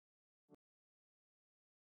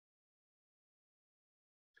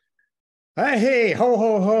Hey, ho,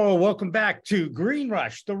 ho, ho. Welcome back to Green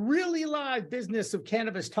Rush, the really live business of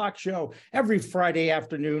cannabis talk show every Friday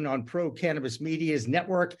afternoon on Pro Cannabis Media's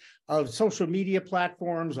network of social media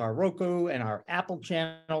platforms, our Roku and our Apple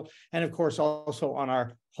channel, and of course, also on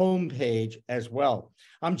our homepage as well.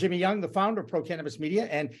 I'm Jimmy Young, the founder of Pro Cannabis Media,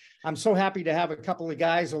 and I'm so happy to have a couple of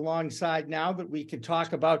guys alongside now that we can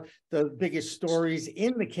talk about the biggest stories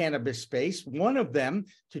in the cannabis space. One of them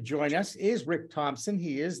to join us is Rick Thompson.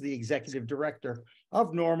 He is the executive director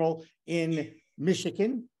of NORML in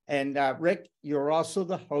Michigan. And Rick, you're also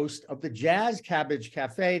the host of the Jazz Cabbage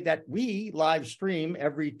Cafe that we live stream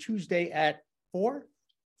every Tuesday at 4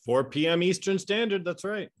 p.m. Eastern Standard. That's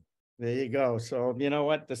right. There you go. So you know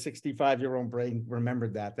what? The 65-year-old brain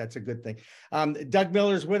remembered that. That's a good thing. Doug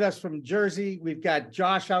Miller's with us from Jersey. We've got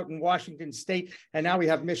Josh out in Washington State, and now we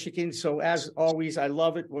have Michigan. So as always, I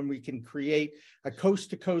love it when we can create a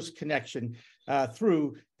coast-to-coast connection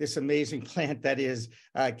through this amazing plant that is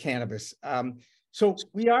cannabis. So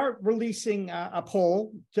we are releasing a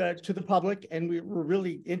poll to the public, and we're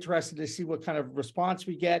really interested to see what kind of response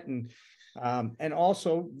we get and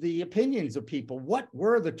also the opinions of people. What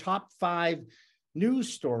were the top 5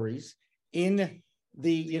 news stories in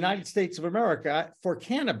the United States of America for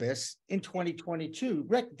cannabis in 2022?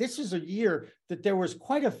 Rick, this is a year that there was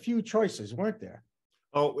quite a few choices, weren't there?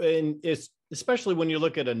 Oh, and it's especially when you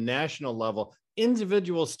look at a national level,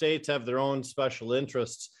 individual states have their own special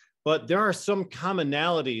interests, but there are some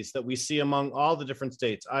commonalities that we see among all the different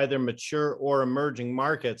states, either mature or emerging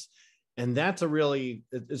markets. And it's really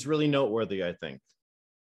noteworthy, I think.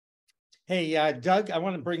 Hey, Doug, I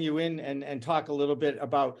want to bring you in and talk a little bit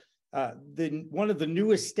about one of the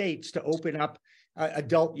newest states to open up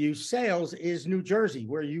adult use sales is New Jersey,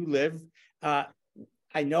 where you live.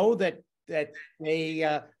 I know that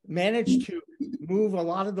they managed to move a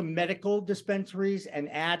lot of the medical dispensaries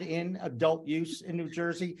and add in adult use in New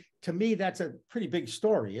Jersey. To me, that's a pretty big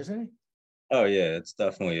story, isn't it? Oh yeah, it's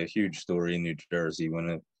definitely a huge story in New Jersey when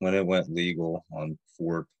it went legal on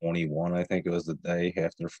 4/21. I think it was the day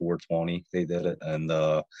after 4/20 they did it, and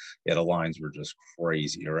the lines were just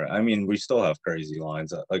crazy. Right? I mean, we still have crazy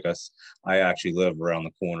lines. Like I actually live around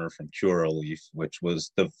the corner from Curaleaf, which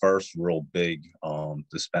was the first real big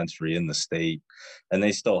dispensary in the state, and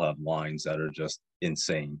they still have lines that are just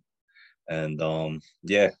insane. And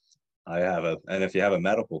yeah, and if you have a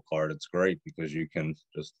medical card, it's great because you can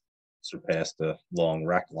just surpass the long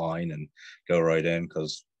rec line and go right in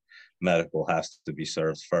because medical has to be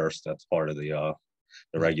served first. That's part of the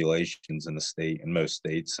regulations in the state, in most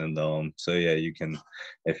states. And so yeah, you can,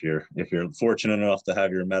 if you're fortunate enough to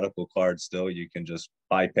have your medical card still, you can just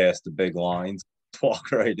bypass the big lines,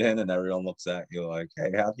 walk right in, and everyone looks at you like, hey,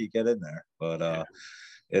 how do you get in there? But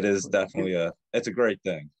it is definitely it's a great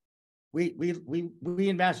thing. We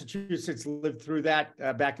in Massachusetts lived through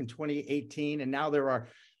that back in 2018, and now there are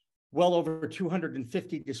well over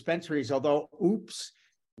 250 dispensaries, although,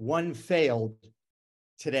 one failed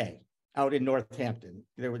today out in Northampton.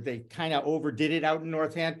 They kind of overdid it out in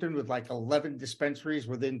Northampton with like 11 dispensaries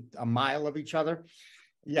within a mile of each other.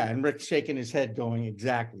 Yeah, and Rick's shaking his head going,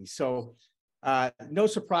 exactly. So no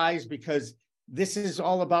surprise, because this is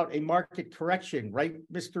all about a market correction, right,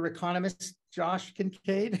 Mr. Economist Josh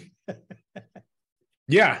Kincaid?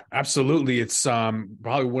 Yeah, absolutely. It's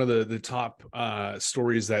probably one of the top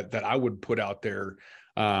stories that I would put out there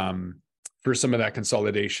for some of that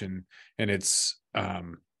consolidation. And it's, I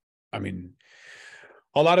mean,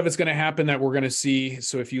 a lot of it's going to happen that we're going to see.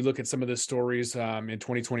 So if you look at some of the stories in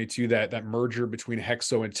 2022, that merger between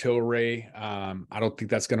Hexo and Tilray, I don't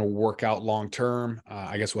think that's going to work out long term.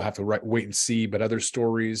 I guess we'll have to wait and see. But other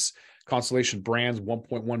stories, Constellation Brands,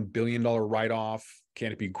 $1.1 billion write-off.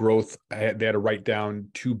 Canopy Growth, they had to write down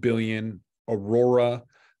 $2 billion. Aurora,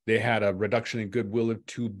 they had a reduction in goodwill of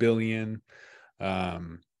 $2 billion.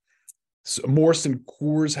 So Morrison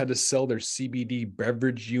Coors had to sell their CBD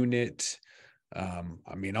beverage unit.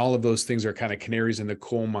 I mean, all of those things are kind of canaries in the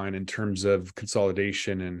coal mine in terms of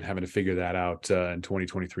consolidation and having to figure that out in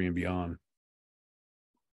 2023 and beyond.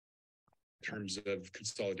 In terms of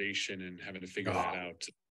consolidation and having to figure that out.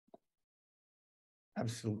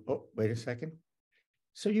 Absolutely. Oh, wait a second.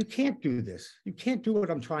 So you can't do this. You can't do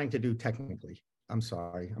what I'm trying to do technically. I'm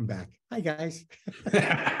sorry. I'm back. Hi, guys.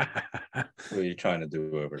 What are you trying to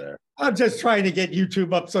do over there? I'm just trying to get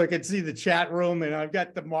YouTube up so I can see the chat room, and I've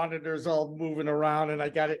got the monitors all moving around, and I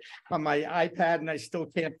got it on my iPad, and I still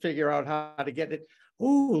can't figure out how to get it.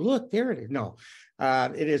 Oh, look, there it is. No,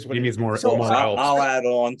 it is what he needs more. So I'll add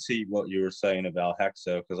on to what you were saying about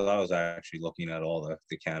Hexo, because I was actually looking at all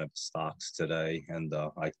the cannabis stocks today, and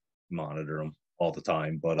I monitor them all the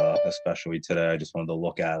time, but especially today, I just wanted to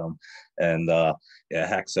look at them. And yeah,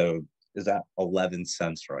 Hexo is at 11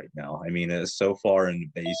 cents right now. I mean, it's so far in the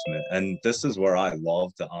basement. And this is where I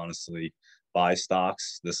love to honestly buy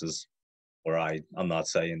stocks. This is where I'm not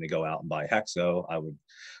saying to go out and buy Hexo. I would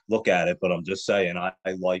look at it, but I'm just saying I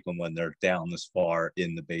like them when they're down this far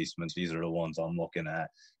in the basements. These are the ones I'm looking at.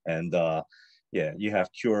 And yeah, you have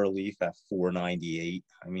Curaleaf at 4.98.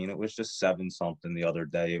 I mean, it was just 7 something the other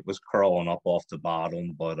day. It was curling up off the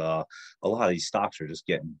bottom, but a lot of these stocks are just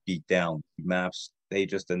getting beat down. Maps, they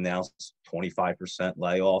just announced 25%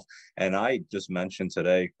 layoff. And I just mentioned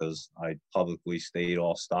today, because I publicly stayed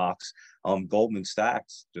off stocks, Goldman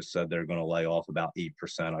Sachs just said they're going to lay off about 8%,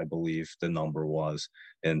 I believe the number was,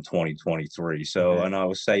 in 2023. So, Okay. and I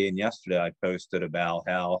was saying yesterday, I posted about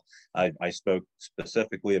how I spoke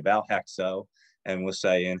specifically about Hexo and was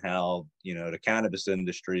saying how, you know, the cannabis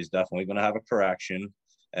industry is definitely going to have a correction.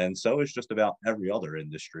 And so it's just about every other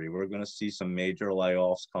industry. We're going to see some major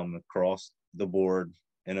layoffs come across the board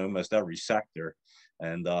in almost every sector.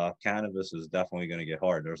 And cannabis is definitely going to get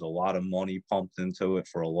hard. There's a lot of money pumped into it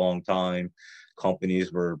for a long time.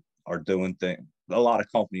 Companies are doing things. A lot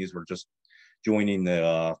of companies were just joining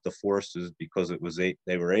the forces because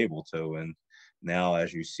they were able to. And now,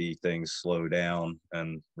 as you see things slow down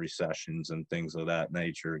and recessions and things of that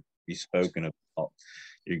nature be spoken about,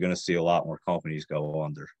 you're going to see a lot more companies go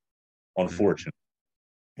under, unfortunately.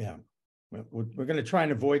 Yeah. We're going to try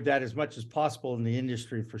and avoid that as much as possible in the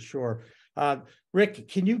industry for sure. Rick,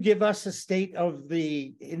 can you give us a state of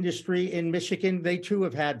the industry in Michigan? They too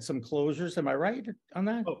have had some closures. Am I right on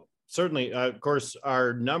that? Oh, certainly. Of course,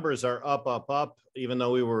 our numbers are up. Even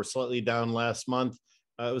though we were slightly down last month,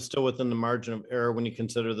 it was still within the margin of error when you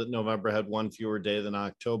consider that November had one fewer day than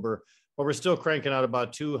October. But we're still cranking out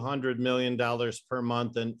about $200 million per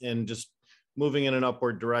month and just moving in an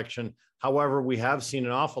upward direction. However, we have seen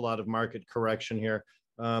an awful lot of market correction here.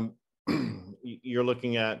 You're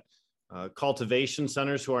looking at cultivation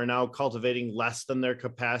centers who are now cultivating less than their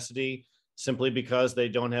capacity simply because they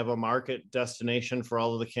don't have a market destination for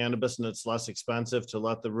all of the cannabis, and it's less expensive to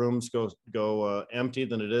let the rooms go empty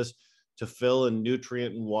than it is to fill and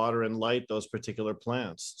nutrient and water and light those particular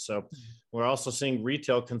plants. So we're also seeing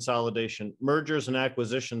retail consolidation. Mergers and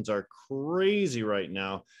acquisitions are crazy right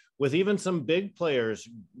now, with even some big players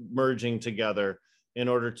merging together in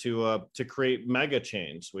order to create mega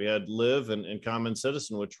chains. We had Live and Common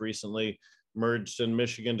Citizen, which recently merged in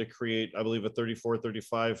Michigan to create, I believe, a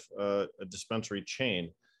 34-35 dispensary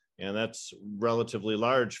chain. And that's relatively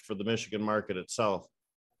large for the Michigan market itself.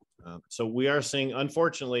 So we are seeing,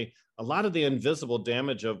 unfortunately, a lot of the invisible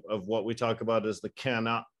damage of what we talk about is the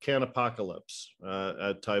can apocalypse.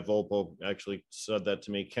 Ty Volpo actually said that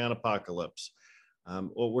to me, can apocalypse.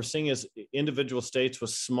 What we're seeing is individual states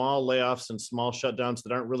with small layoffs and small shutdowns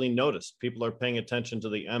that aren't really noticed. People are paying attention to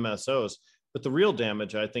the MSOs, but the real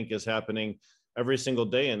damage, I think, is happening every single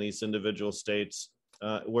day in these individual states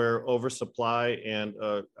where oversupply and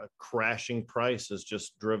a crashing price has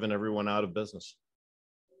just driven everyone out of business.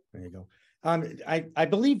 There you go. I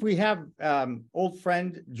believe we have old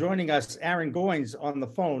friend joining us, Aaron Goins, on the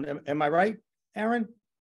phone. Am I right, Aaron?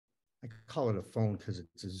 I call it a phone because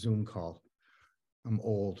it's a Zoom call. I'm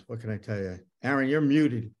old. What can I tell you? Aaron, you're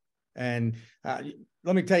muted. And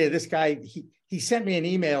let me tell you, this guy, he sent me an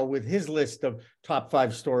email with his list of top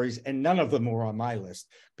 5 stories, and none of them were on my list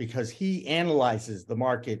because he analyzes the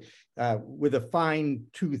market with a fine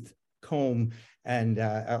tooth comb and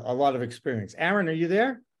a lot of experience. Aaron, are you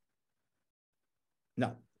there?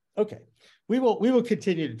 No. Okay. We will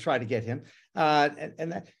continue to try to get him.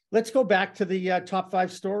 Let's go back to the top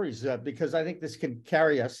 5 stories because I think this can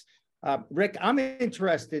carry us. Rick, I'm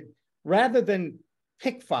interested, rather than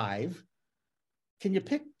pick 5, can you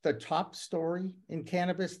pick the top story in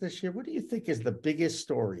cannabis this year? What do you think is the biggest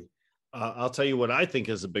story? I'll tell you what I think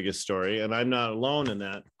is the biggest story, and I'm not alone in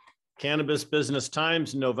that. Cannabis Business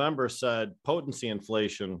Times in November said potency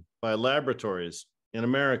inflation by laboratories in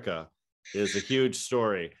America is a huge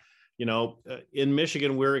story. You know, in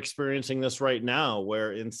Michigan, we're experiencing this right now,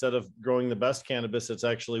 where instead of growing the best cannabis, it's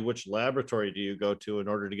actually which laboratory do you go to in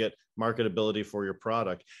order to get marketability for your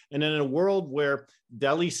product. And in a world where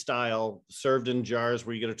deli style served in jars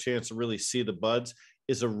where you get a chance to really see the buds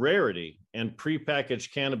is a rarity and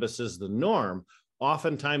prepackaged cannabis is the norm,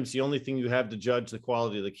 oftentimes the only thing you have to judge the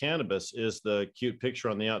quality of the cannabis is the cute picture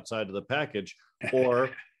on the outside of the package or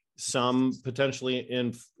some potentially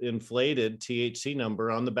inflated THC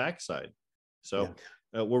number on the backside. So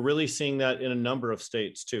we're really seeing that in a number of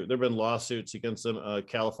states too. There have been lawsuits against them.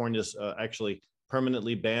 California's actually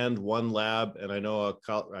permanently banned one lab, and I know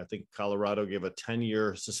I think Colorado gave a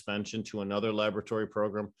 10-year suspension to another laboratory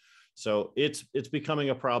program. So it's becoming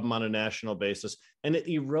a problem on a national basis, and it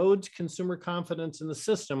erodes consumer confidence in the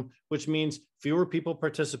system, which means fewer people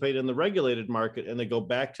participate in the regulated market, and they go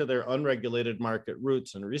back to their unregulated market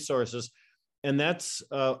roots and resources. And that's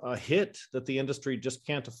a hit that the industry just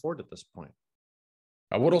can't afford at this point.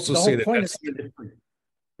 I would also say that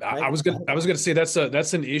I was going to say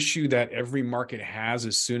that's an issue that every market has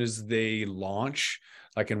as soon as they launch.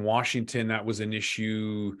 Like in Washington, that was an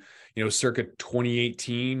issue, circa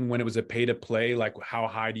 2018 when it was a pay to play. Like, how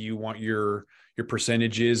high do you want your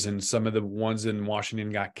percentages? And some of the ones in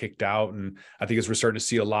Washington got kicked out. And I think as we're starting to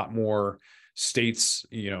see a lot more states,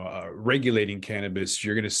 regulating cannabis,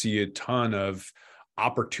 you're going to see a ton of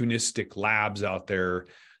opportunistic labs out there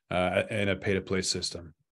in a pay to play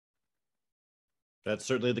system. That's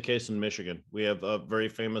certainly the case in Michigan. We have a very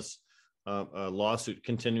famous lawsuit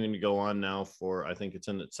continuing to go on now for, I think it's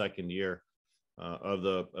in its second year, of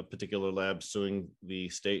a particular lab suing the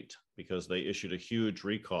state because they issued a huge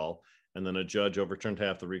recall, and then a judge overturned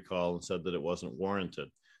half the recall and said that it wasn't warranted.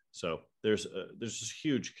 So there's just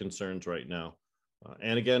huge concerns right now.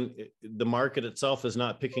 And again, the market itself is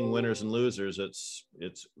not picking winners and losers.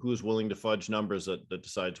 It's who's willing to fudge numbers that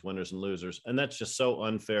decides winners and losers. And that's just so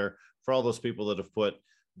unfair for all those people that have put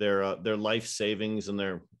their life savings and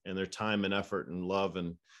their time and effort and love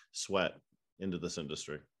and sweat into this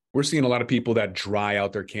industry. We're seeing a lot of people that dry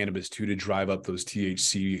out their cannabis too, to drive up those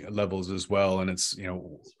THC levels as well. And it's,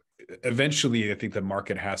 eventually I think the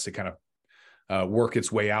market has to kind of work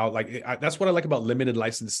its way out. That's what I like about limited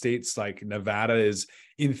license states. Like Nevada is,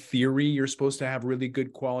 in theory, you're supposed to have really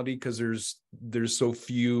good quality because there's so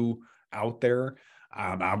few out there.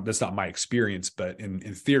 That's not my experience, but in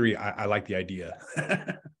theory, I like the idea.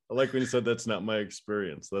 I like when you said that's not my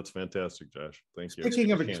experience. That's fantastic, Josh. Thank you.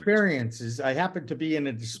 Speaking of experiences, I happened to be in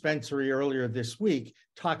a dispensary earlier this week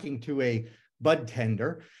talking to a bud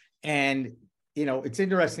tender, and it's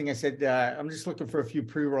interesting. I said, I'm just looking for a few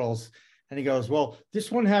pre-rolls. And he goes, well, this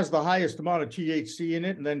one has the highest amount of THC in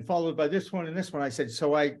it, and then followed by this one and this one. I said,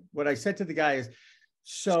 what I said to the guy is,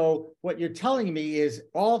 so what you're telling me is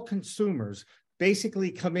all consumers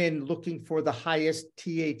basically come in looking for the highest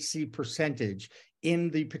THC percentage in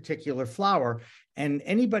the particular flower. And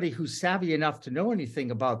anybody who's savvy enough to know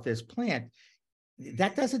anything about this plant,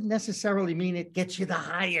 that doesn't necessarily mean it gets you the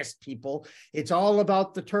highest, people. It's all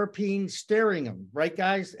about the terpenes steering them, right,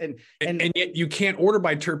 guys? And yet you can't order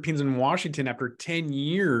by terpenes in Washington. After 10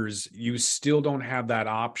 years, you still don't have that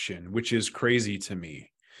option, which is crazy to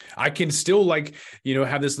me. I can still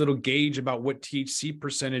have this little gauge about what THC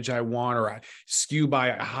percentage I want, or I skew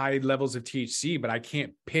by high levels of THC, but I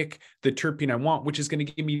can't pick the terpene I want, which is going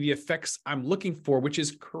to give me the effects I'm looking for, which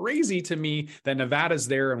is crazy to me that Nevada's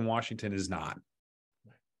there and Washington is not.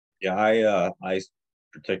 Yeah, I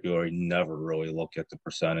particularly never really look at the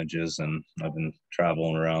percentages, and I've been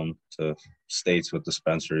traveling around to states with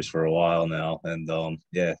dispensaries for a while now, and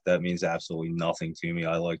that means absolutely nothing to me.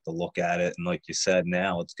 I like to look at it, and like you said,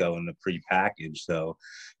 now it's going to pre-packaged. So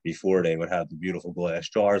before, they would have the beautiful glass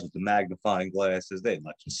jars with the magnifying glasses. They'd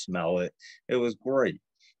let you smell it. It was great,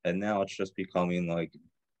 and now it's just becoming like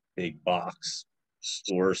big box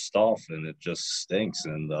store stuff, and it just stinks.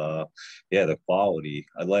 And the quality,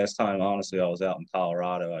 last time honestly I was out in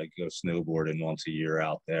Colorado, I go snowboarding once a year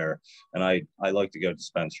out there, and I like to go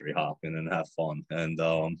dispensary hopping and have fun, and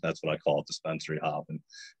that's what I call it, dispensary hopping.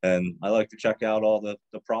 And I like to check out all the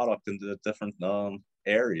product in the different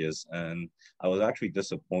areas, and I was actually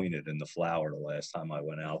disappointed in the flower the last time I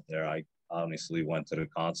went out there. I honestly went to the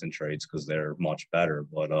concentrates because they're much better,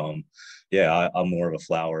 but I'm more of a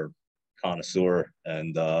flower connoisseur,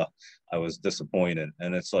 and I was disappointed.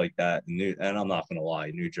 And it's like that. And I'm not going to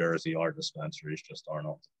lie, New Jersey, our dispensaries just aren't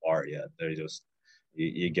up to par yet. They just,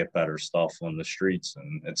 you get better stuff on the streets,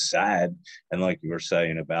 and it's sad. And like you were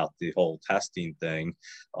saying about the whole testing thing,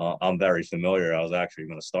 I'm very familiar. I was actually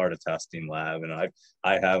going to start a testing lab, and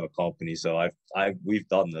I have a company, so we've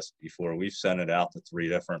done this before. We've sent it out to 3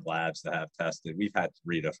 different labs to have tested. We've had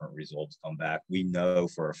 3 different results come back. We know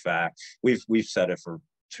for a fact, we've said it for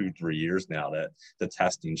 2-3 years now that the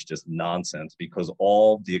testing's just nonsense, because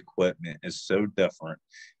all the equipment is so different,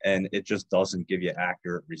 and it just doesn't give you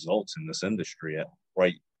accurate results in this industry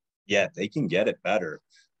right yet. They can get it better,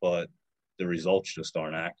 but the results just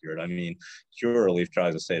aren't accurate. I mean, Curaleaf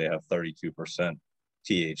tries to say they have 32%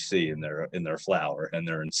 THC in their flower, and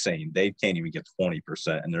they're insane. They can't even get 20%,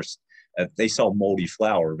 and they sell moldy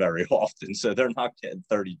flower very often, so they're not getting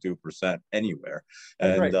 32% anywhere.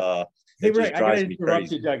 And right. Hey, it just Rick, I gotta drives me interrupt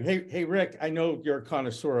crazy. you, Doug. Hey, Rick, I know you're a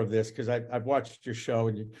connoisseur of this because I've watched your show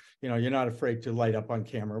and you're not afraid to light up on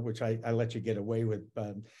camera, which I let you get away with.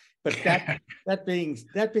 But that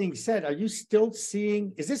being said, are you still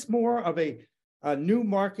seeing, is this more of a new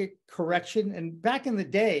market correction? And back in the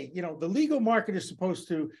day, the legal market is supposed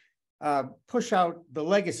to push out the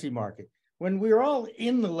legacy market. When we were all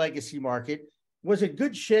in the legacy market, was it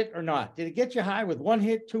good shit or not? Did it get you high with 1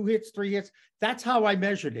 hit, 2 hits, 3 hits? That's how I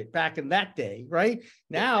measured it back in that day, right?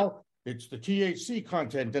 Now it's the THC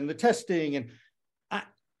content and the testing, and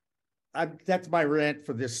that's my rant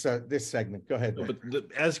for this segment. Go ahead. But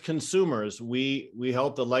as consumers, we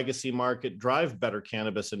help the legacy market drive better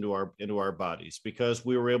cannabis into our bodies because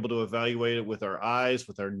we were able to evaluate it with our eyes,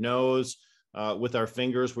 with our nose, with our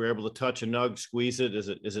fingers. We were able to touch a nug, squeeze it. Is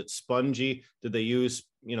it spongy? Did they use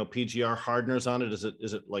PGR hardeners on it? Is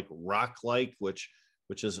it like rock like, which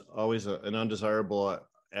is always an undesirable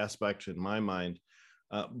aspect in my mind.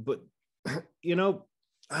 But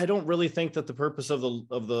I don't really think that the purpose of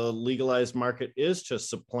the legalized market is to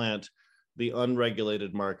supplant the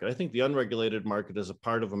unregulated market. I think the unregulated market is a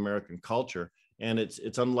part of American culture, and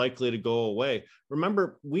it's unlikely to go away.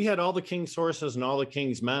 Remember, we had all the king's horses and all the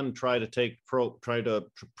king's men try to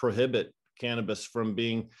prohibit cannabis from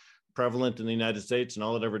being prevalent in the United States, and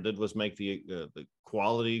all it ever did was make the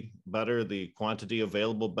quality better, the quantity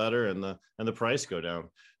available better, and the price go down.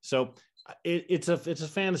 So it's a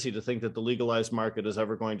fantasy to think that the legalized market is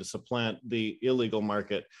ever going to supplant the illegal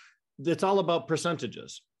market. It's all about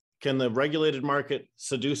percentages. Can the regulated market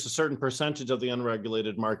seduce a certain percentage of the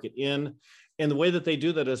unregulated market in? And the way that they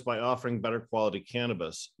do that is by offering better quality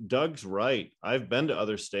cannabis. Doug's right. I've been to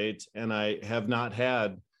other states and I have not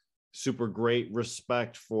had super great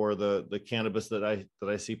respect for the cannabis that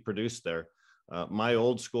I see produced there. My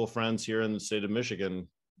old school friends here in the state of Michigan,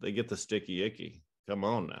 they get the sticky icky. Come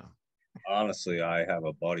on now. Honestly, I have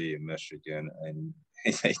a buddy in Michigan, and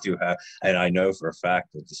they do have, and I know for a fact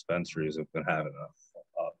that dispensaries have been having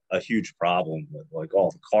a huge problem with like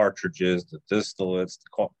all the cartridges, the distillates,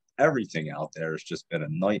 everything out there has just been a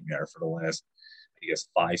nightmare for the last, I guess,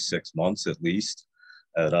 5-6 months at least.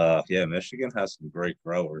 And Michigan has some great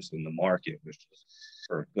growers in the market, which is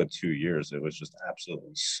for a good 2 years. It was just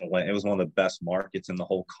absolutely slant. It was one of the best markets in the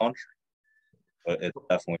whole country, but it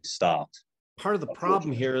definitely stopped. Part of the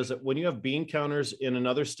problem here is that when you have bean counters in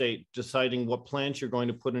another state deciding what plants you're going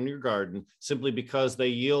to put in your garden simply because they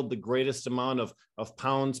yield the greatest amount of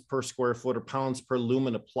pounds per square foot or pounds per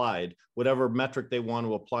lumen applied, whatever metric they want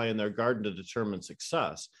to apply in their garden to determine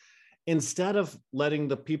success, instead of letting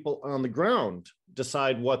the people on the ground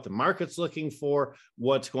decide what the market's looking for,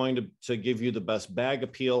 what's going to give you the best bag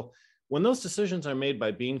appeal. When those decisions are made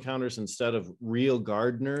by bean counters instead of real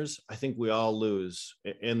gardeners, I think we all lose,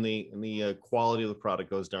 and the quality of the product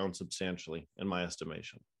goes down substantially, in my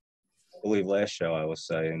estimation. I believe last show I was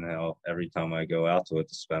saying how every time I go out to a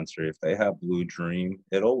dispensary, if they have Blue Dream,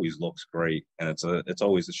 it always looks great, and it's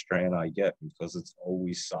always a strain I get because it's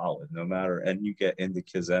always solid, no matter. And you get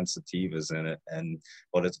indicas and sativas in it,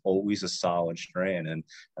 but it's always a solid strain. And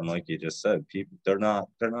like you just said, people they're not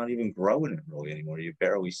even growing it really anymore. You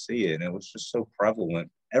barely see it, and it was just so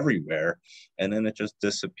prevalent everywhere, and then it just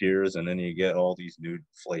disappears, and then you get all these new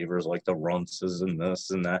flavors like the runces and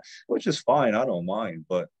this and that, which is fine. I don't mind,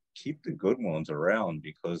 but keep the good ones around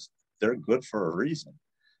because they're good for a reason,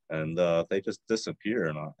 and they just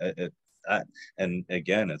disappear. And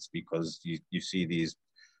again, it's because you see these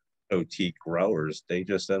boutique growers, they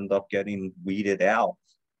just end up getting weeded out,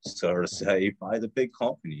 so to say, by the big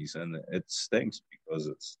companies, and it stinks because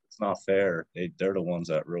it's not fair. They're the ones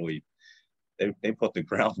that really they put the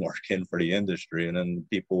groundwork in for the industry, and then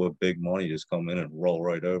people with big money just come in and roll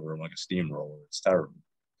right over them like a steamroller. It's terrible.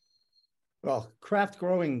 Well, craft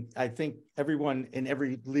growing, I think everyone in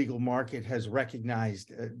every legal market has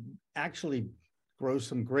recognized, actually grows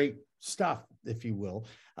some great stuff, if you will,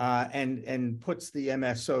 and puts the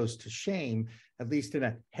MSOs to shame, at least in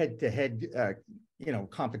a head-to-head,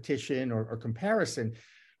 competition or comparison.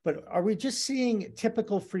 But are we just seeing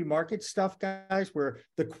typical free market stuff, guys, where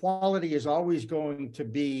the quality is always going to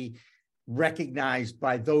be recognized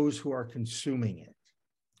by those who are consuming it?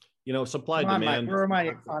 Supply demand. Where are my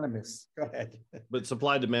economists? Go ahead. But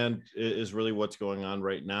supply demand is really what's going on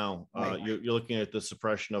right now. Right. You're looking at the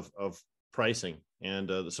suppression of pricing, and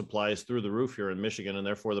the supply is through the roof here in Michigan, and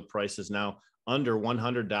therefore the price is now under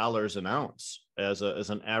 $100 an ounce as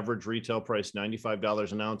an average retail price,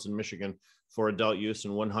 $95 an ounce in Michigan for adult use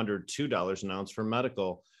and $102 an ounce for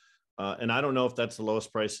medical. And I don't know if that's the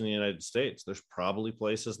lowest price in the United States. There's probably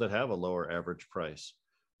places that have a lower average price.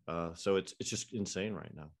 So it's just insane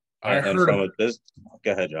right now. I And heard from this,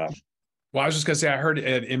 go ahead, Josh. Well, I was just gonna say, I heard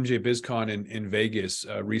at MJ BizCon in Vegas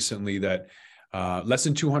recently that less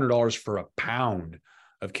than $200 for a pound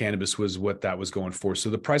of cannabis was what that was going for.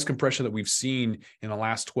 So the price compression that we've seen in the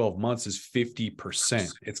last 12 months is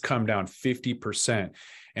 50%. It's come down 50%.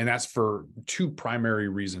 And that's for two primary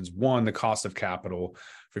reasons. One, the cost of capital.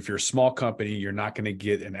 If you're a small company, you're not going to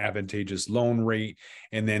get an advantageous loan rate,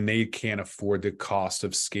 and then they can't afford the cost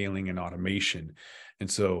of scaling and automation. And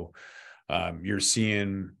so you're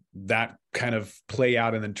seeing that kind of play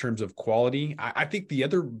out in terms of quality. I think the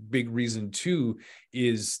other big reason too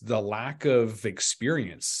is the lack of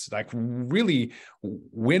experience. Like, really,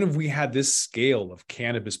 when have we had this scale of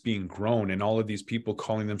cannabis being grown and all of these people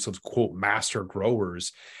calling themselves, quote, master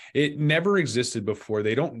growers? It never existed before.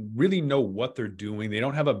 They don't really know what they're doing. They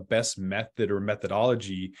don't have a best method or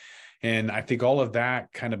methodology. And I think all of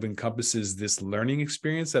that kind of encompasses this learning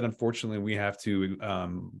experience that unfortunately we have to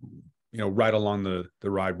ride along the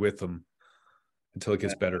ride with them until it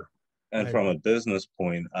gets better. And from a business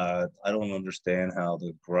point, I don't understand how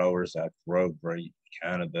the growers that grow great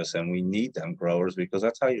cannabis, and we need them growers because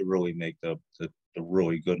that's how you really make the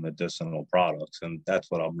really good medicinal products. And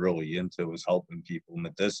that's what I'm really into, is helping people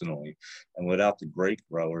medicinally. And without the great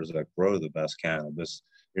growers that grow the best cannabis,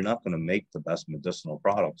 you're not going to make the best medicinal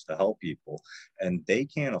products to help people. And they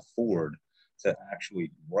can't afford to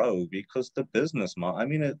actually grow because the business model, I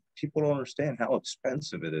mean, people don't understand how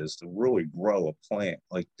expensive it is to really grow a plant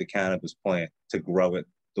like the cannabis plant, to grow it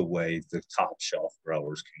the way the top shelf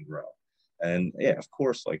growers can grow. And yeah, of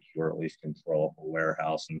course, like Short Leaf can throw up a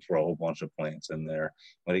warehouse and throw a bunch of plants in there.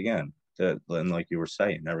 But again, and like you were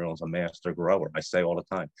saying, everyone's a master grower. I say all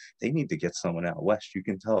the time, they need to get someone out west. You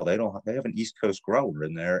can tell they have an East Coast grower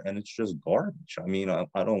in there, and it's just garbage. I mean, I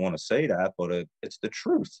don't want to say that, but it's the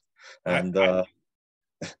truth. And it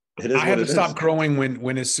is. I had to stop growing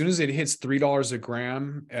when as soon as it hits $3 a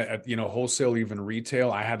gram at wholesale, even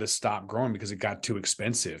retail, I had to stop growing because it got too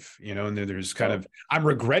expensive. And there's kind of, I'm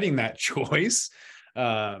regretting that choice.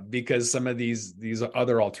 Because some of these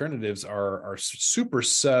other alternatives are super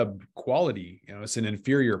sub quality, it's an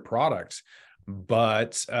inferior product,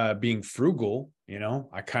 but being frugal,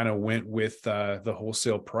 I kind of went with the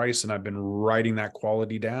wholesale price, and I've been writing that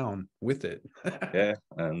quality down with it. Yeah,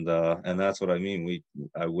 and that's what I mean.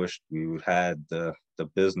 I wish we had the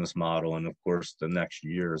business model, and of course the next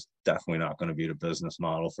year is definitely not going to be the business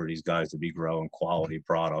model for these guys to be growing quality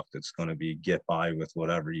product. It's going to be get by with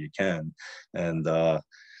whatever you can, and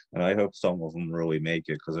I hope some of them really make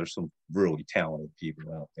it, because there's some really talented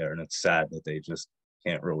people out there, and it's sad that they just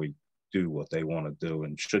can't really do what they want to do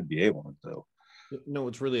and should be able to do. No,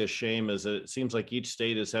 what's really a shame is that it seems like each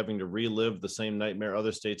state is having to relive the same nightmare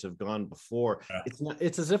other states have gone before. Yeah.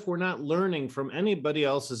 It's as if we're not learning from anybody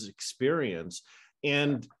else's experience.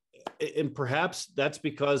 And perhaps that's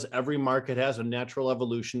because every market has a natural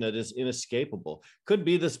evolution that is inescapable. Could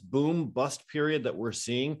be this boom bust period that we're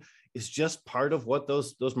seeing is just part of what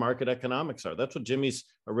those market economics are. That's what Jimmy's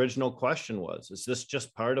original question was. Is this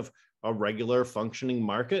just part of a regular functioning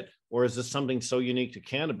market, or is this something so unique to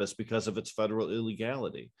cannabis because of its federal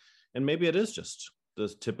illegality? And maybe it is just the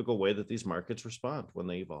typical way that these markets respond when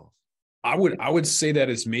they evolve. I would say that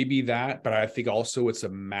it's maybe that, but I think also it's a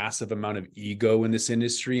massive amount of ego in this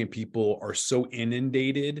industry, and people are so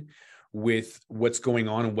inundated with what's going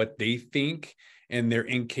on and what they think, and they're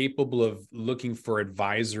incapable of looking for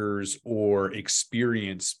advisors or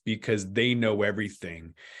experience because they know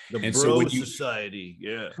everything. The bro society,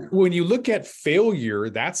 yeah. When you look at failure,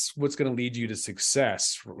 that's what's going to lead you to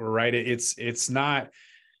success, right?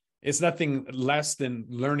 It's nothing less than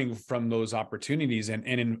learning from those opportunities. And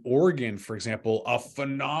in Oregon, for example, a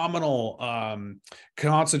phenomenal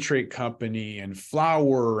concentrate company and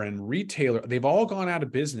flower and retailer, they've all gone out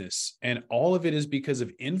of business. And all of it is because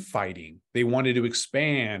of infighting. They wanted to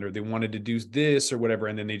expand, or they wanted to do this or whatever,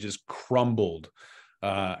 and then they just crumbled.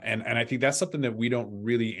 And I think that's something that we don't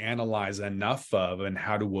really analyze enough of, and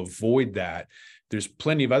how to avoid that. There's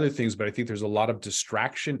plenty of other things, but I think there's a lot of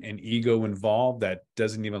distraction and ego involved that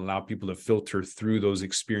doesn't even allow people to filter through those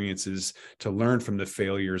experiences to learn from the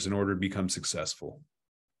failures in order to become successful.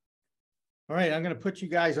 All right, I'm going to put you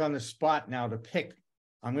guys on the spot now to pick.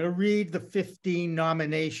 I'm going to read the 15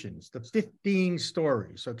 nominations, the 15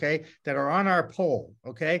 stories, okay, that are on our poll,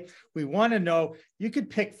 okay? We want to know, you could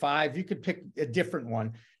pick 5, you could pick a different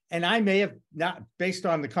one. And I may have not, based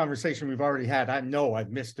on the conversation we've already had, I know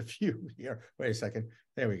I've missed a few here. Wait a second.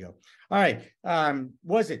 There we go. All right.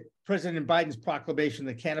 Was it President Biden's proclamation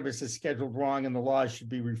that cannabis is scheduled wrong and the laws should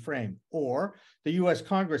be reframed? Or the U.S.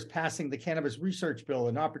 Congress passing the cannabis research bill,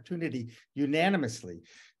 an opportunity unanimously?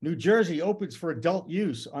 New Jersey opens for adult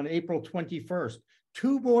use on April 21st.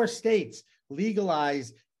 2 more states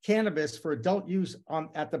legalize cannabis for adult use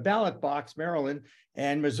at the ballot box, Maryland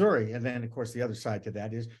and Missouri. And then, of course, the other side to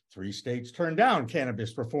that is 3 states turned down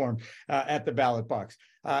cannabis reform at the ballot box.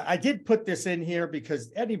 I did put this in here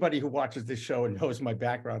because anybody who watches this show and knows my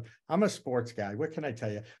background, I'm a sports guy. What can I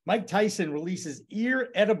tell you? Mike Tyson releases ear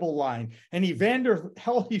edible line, and Evander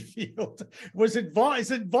Holyfield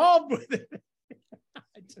is involved with it.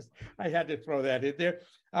 I had to throw that in there.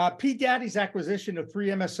 P. Daddy's acquisition of 3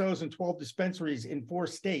 MSOs and 12 dispensaries in 4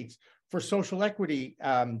 states for social equity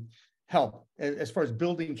help as far as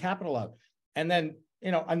building capital out. And then,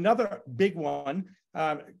 another big one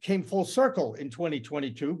came full circle in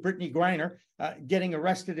 2022. Brittany Griner getting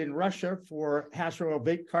arrested in Russia for hash oil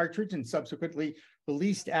vape cartridge and subsequently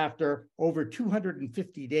released after over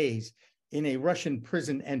 250 days in a Russian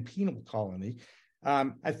prison and penal colony.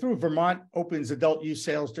 I threw Vermont opens adult use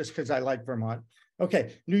sales just because I like Vermont.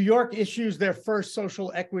 Okay, New York issues their first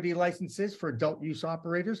social equity licenses for adult use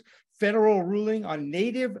operators. Federal ruling on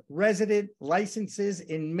native resident licenses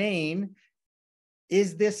in Maine.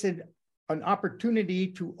 Is this an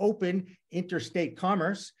opportunity to open interstate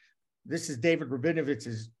commerce? This is David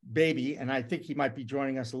Rabinowitz's baby, and I think he might be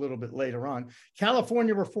joining us a little bit later on.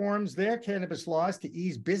 California reforms their cannabis laws to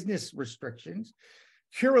ease business restrictions.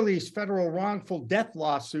 Curaleaf's federal wrongful death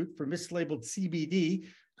lawsuit for mislabeled CBD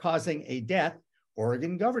causing a death.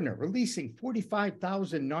 Oregon governor releasing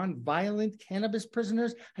 45,000 nonviolent cannabis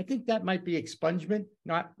prisoners. I think that might be expungement,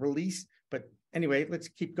 not release. But anyway, let's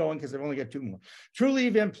keep going because I've only got 2 more.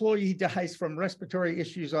 Trulieve employee dies from respiratory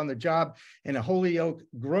issues on the job in a Holyoke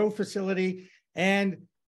grow facility. And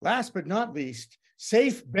last but not least,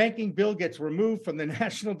 safe banking bill gets removed from the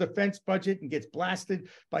national defense budget and gets blasted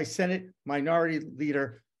by Senate Minority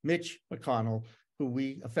Leader Mitch McConnell, who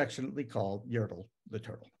we affectionately call Yertle the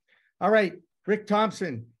Turtle. All right, Rick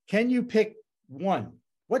Thompson, can you pick one?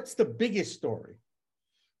 What's the biggest story?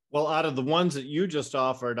 Well, out of the ones that you just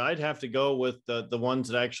offered, I'd have to go with the ones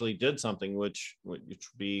that actually did something, which would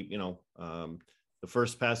be, the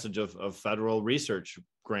first passage of federal research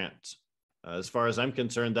grants. As far as I'm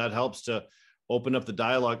concerned, that helps to open up the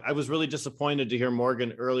dialogue. I was really disappointed to hear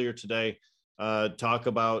Morgan earlier today talk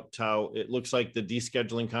about how it looks like the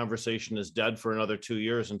descheduling conversation is dead for another 2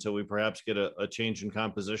 years until we perhaps get a change in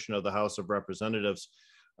composition of the House of Representatives.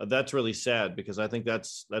 That's really sad because I think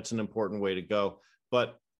that's an important way to go.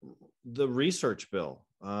 But the research bill,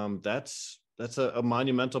 that's a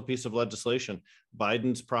monumental piece of legislation.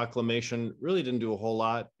 Biden's proclamation really didn't do a whole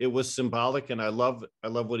lot. It was symbolic, and I love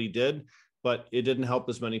what he did, but it didn't help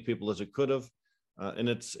as many people as it could have. And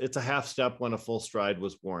it's a half step when a full stride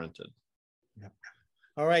was warranted. Yeah.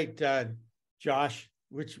 All right, Josh,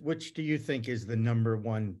 which do you think is the number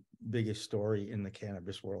one biggest story in the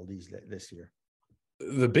cannabis world this year?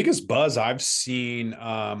 The biggest buzz I've seen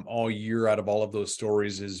all year out of all of those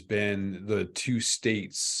stories has been the 2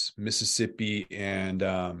 states, Mississippi and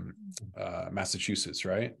Massachusetts,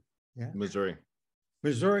 right? Yeah. Missouri,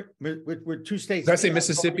 with 2 states. Did I say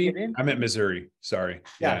Mississippi? I meant Missouri. Sorry.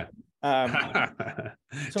 Yeah.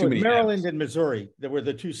 So Maryland and Missouri, there were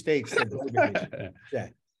the 2 states that voted. Yeah.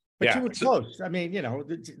 But you were close. I mean,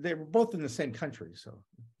 they were both in the same country. So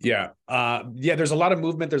yeah. There's a lot of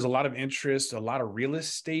movement. There's a lot of interest. A lot of real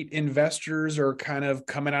estate investors are kind of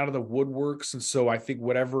coming out of the woodworks. And so I think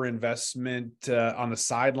whatever investment on the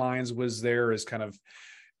sidelines was there is kind of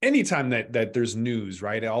anytime that there's news,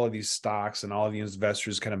 right? All of these stocks and all of the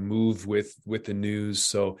investors kind of move with the news.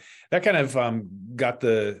 So that kind of got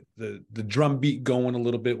the drum beat going a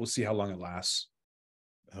little bit. We'll see how long it lasts.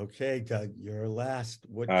 Okay, Doug, you're last.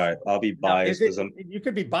 All right, I'll be biased. You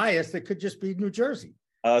could be biased. It could just be New Jersey.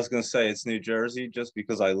 I was going to say it's New Jersey just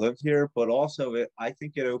because I live here, but also I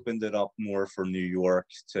think it opened it up more for New York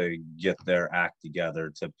to get their act together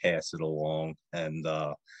to pass it along. And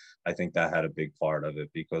I think that had a big part of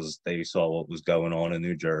it because they saw what was going on in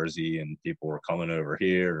New Jersey and people were coming over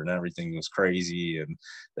here and everything was crazy and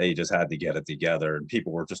they just had to get it together. And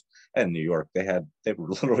people were just, in New York, they were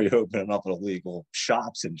literally opening up illegal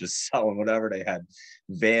shops and just selling whatever. They had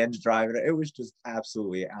vans driving. It was just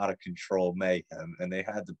absolutely out of control mayhem and they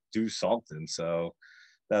had to do something. So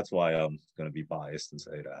that's why I'm going to be biased and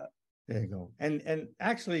say that. There you go. And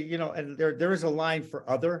actually, and there is a line for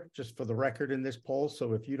other, just for the record in this poll.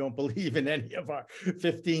 So if you don't believe in any of our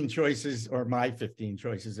 15 choices or my 15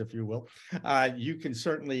 choices, if you will, you can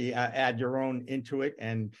certainly add your own into it.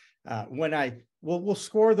 And we'll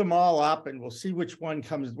score them all up and we'll see which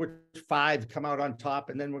 5 come out on top.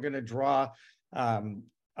 And then we're going to draw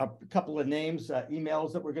a couple of names,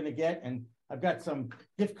 emails that we're going to get. And I've got some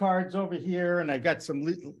gift cards over here and I've got some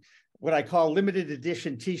what I call limited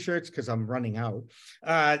edition T-shirts, because I'm running out,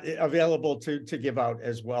 available to give out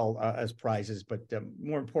as well as prizes. But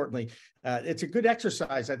more importantly, it's a good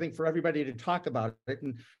exercise, I think, for everybody to talk about it.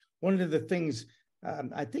 And one of the things,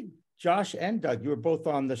 I think Josh and Doug, you were both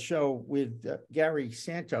on the show with Gary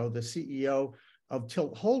Santo, the CEO of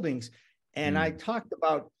Tilt Holdings. And I talked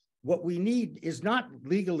about what we need is not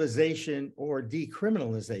legalization or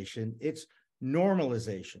decriminalization, it's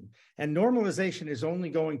normalization. And normalization is only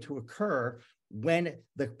going to occur when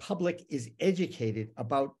the public is educated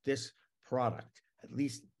about this product. At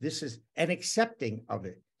least this is an accepting of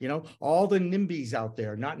it. You know, all the NIMBYs out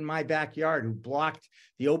there, not in my backyard, who blocked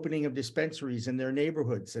the opening of dispensaries in their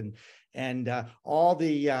neighborhoods, and all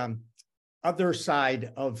the other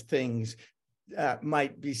side of things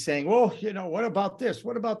might be saying, well, you know, what about this?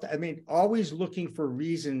 What about that? I mean, always looking for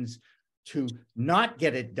reasons to not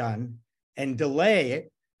get it done and delay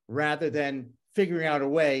it rather than figuring out a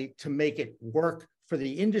way to make it work for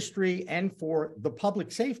the industry and for the public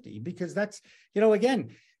safety. Because that's, you know,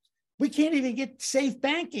 again, we can't even get safe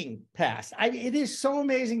banking passed. It is so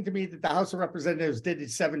amazing to me that the House of Representatives did it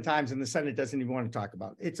 7 times and the Senate doesn't even want to talk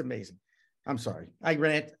about it. It's amazing. I'm sorry, I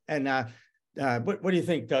rant. And what do you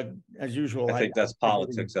think, Doug? As usual, I think that's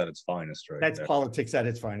politics at its finest, right? That's politics at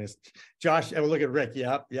its finest. Josh, look at Rick.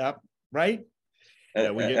 Yep. Right.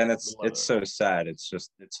 And it's so sad. It's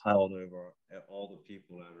held over all the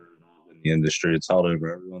people that are involved in the industry. It's held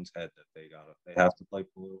over everyone's head that they have to play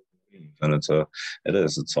political games, and it's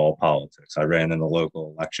all politics. I ran in the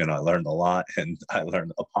local election. I learned a lot, and I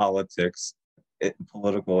learned politics,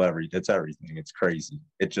 political it's everything. It's crazy.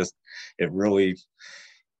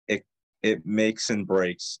 It makes and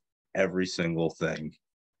breaks every single thing.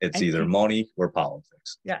 It's either money or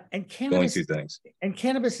politics. Yeah, and cannabis. Only 2 things. And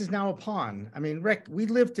cannabis is now a pawn. I mean, Rick, we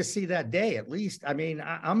live to see that day at least. I mean,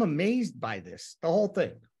 I'm amazed by this, the whole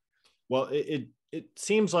thing. Well, it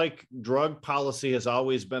seems like drug policy has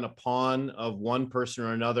always been a pawn of one person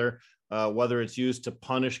or another, whether it's used to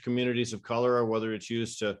punish communities of color or whether it's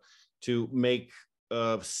used to make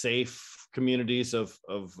safe communities of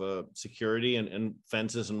security and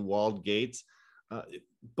fences and walled gates.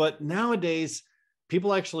 But nowadays,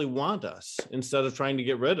 people actually want us instead of trying to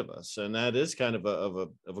get rid of us, and that is kind of a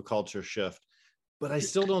culture shift. But I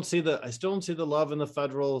still don't see the love in the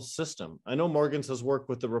federal system. I know Morgan's has worked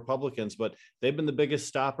with the Republicans, but they've been the biggest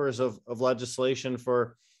stoppers of legislation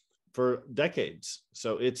for decades.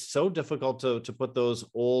 So it's so difficult to put those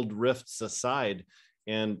old rifts aside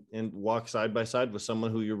and walk side by side with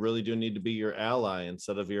someone who you really do need to be your ally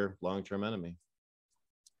instead of your long-term enemy.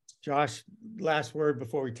 Josh, last word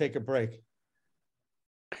before we take a break.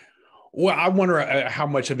 Well, I wonder how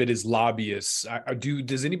much of it is lobbyists.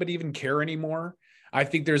 Does anybody even care anymore? I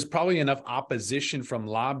think there's probably enough opposition from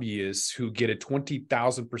lobbyists who get a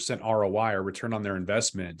 20,000% ROI or return on their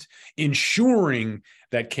investment, ensuring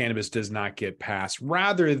that cannabis does not get passed,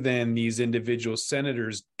 rather than these individual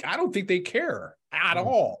senators. I don't think they care at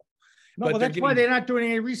all. No, well, that's why they're not doing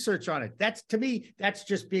any research on it. To me, that's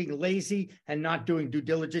just being lazy and not doing due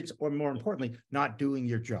diligence, or more importantly, not doing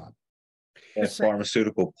your job. And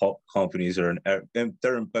pharmaceutical companies they're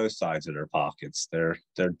in both sides of their pockets. They're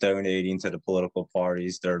donating to the political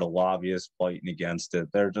parties. They're the lobbyists fighting against it.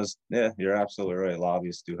 They're just, you're absolutely right.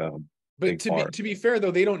 Lobbyists do have a big part. To be fair,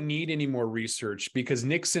 though, they don't need any more research, because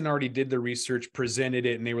Nixon already did the research, presented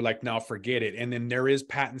it, and they were like, "No, forget it." And then there is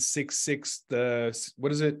patent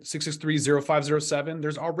 6630507.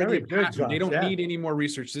 There's already a patent. Josh, they don't need any more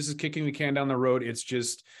research. This is kicking the can down the road. It's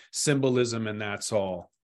just symbolism, and that's all.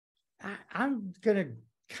 I'm going to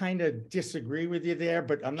kind of disagree with you there,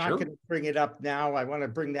 but I'm not going to bring it up now. I want to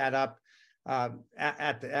bring that up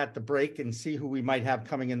at the break and see who we might have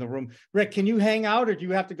coming in the room. Rick, can you hang out, or do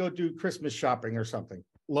you have to go do Christmas shopping or something?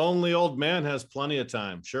 Lonely old man has plenty of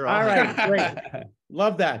time. Sure. All right, great.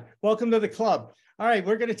 Love that. Welcome to the club. All right,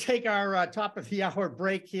 we're going to take our top of the hour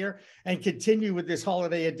break here and continue with this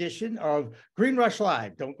holiday edition of Green Rush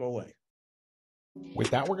Live. Don't go away.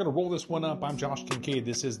 With that, we're going to roll this one up. I'm Josh Kincaid.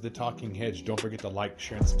 This is The Talking Hedge. Don't forget to like,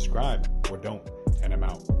 share, and subscribe, or don't, and I'm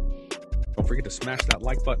out. Don't forget to smash that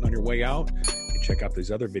like button on your way out and check out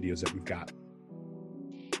these other videos that we've got.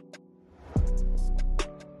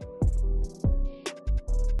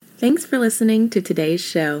 Thanks for listening to today's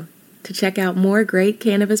show. To check out more great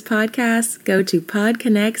cannabis podcasts, go to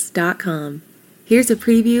podconnects.com. Here's a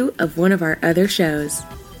preview of one of our other shows.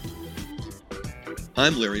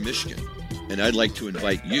 I'm Larry Michigan, and I'd like to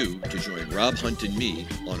invite you to join Rob Hunt and me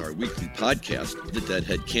on our weekly podcast, The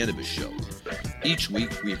Deadhead Cannabis Show. Each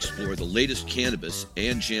week, we explore the latest cannabis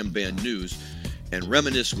and jam band news and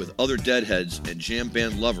reminisce with other Deadheads and jam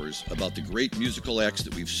band lovers about the great musical acts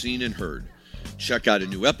that we've seen and heard. Check out a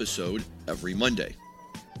new episode every Monday.